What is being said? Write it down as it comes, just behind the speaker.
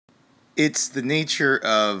It's the nature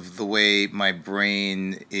of the way my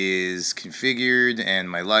brain is configured and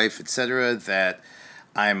my life, etc., that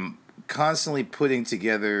I'm constantly putting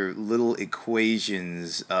together little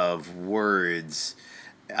equations of words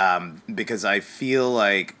because I feel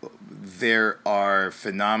like there are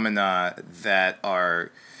phenomena that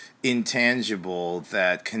are intangible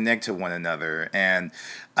that connect to one another. And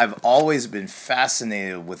I've always been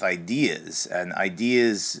fascinated with ideas, and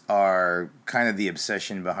ideas are kind of the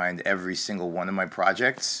obsession behind every single one of my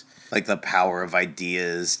projects. Like the power of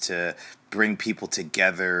ideas to bring people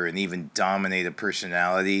together and even dominate a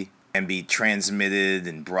personality and be transmitted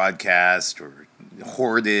and broadcast or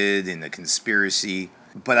hoarded in a conspiracy.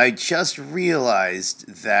 But I just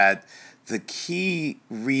realized that the key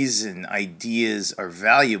reason ideas are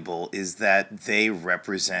valuable is that they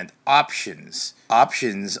represent options.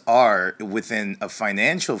 Options are, within a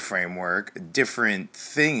financial framework, different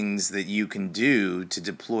things that you can do to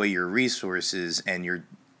deploy your resources, and your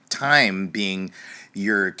time being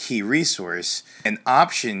your key resource. An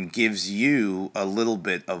option gives you a little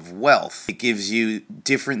bit of wealth. It gives you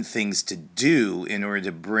different things to do in order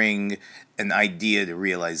to bring an idea to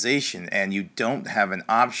realization, and you don't have an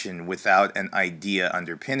option without an idea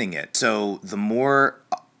underpinning it. So the more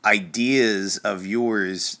ideas of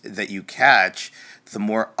yours that you catch, the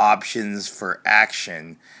more options for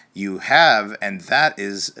action you have, and that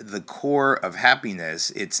is the core of happiness.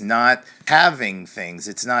 It's not having things,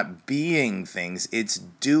 it's not being things, it's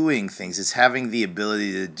doing things. It's having the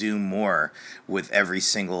ability to do more with every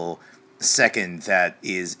single second that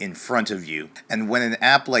is in front of you. And when an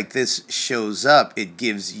app like this shows up, it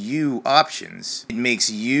gives you options. It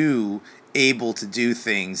makes you able to do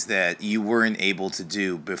things that you weren't able to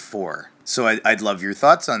do before. So I'd love your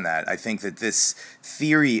thoughts on that. I think that this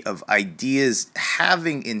theory of ideas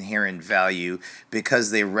having inherent value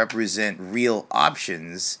because they represent real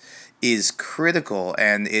options is critical,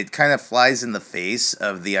 and it kind of flies in the face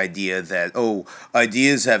of the idea that, oh,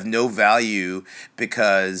 ideas have no value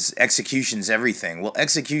because execution's everything. Well,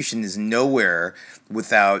 execution is nowhere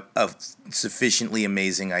without a sufficiently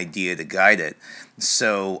amazing idea to guide it.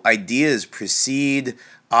 So ideas precede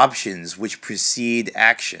options, which precede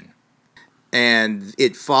action. And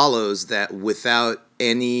it follows that without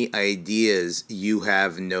any ideas, you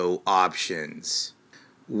have no options.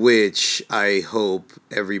 Which I hope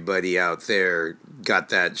everybody out there got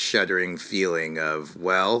that shuddering feeling of,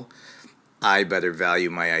 well, I better value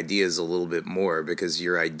my ideas a little bit more, because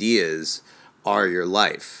your ideas are your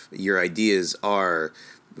life. Your ideas are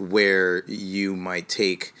where you might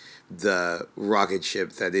take the rocket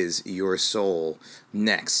ship that is your soul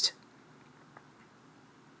next.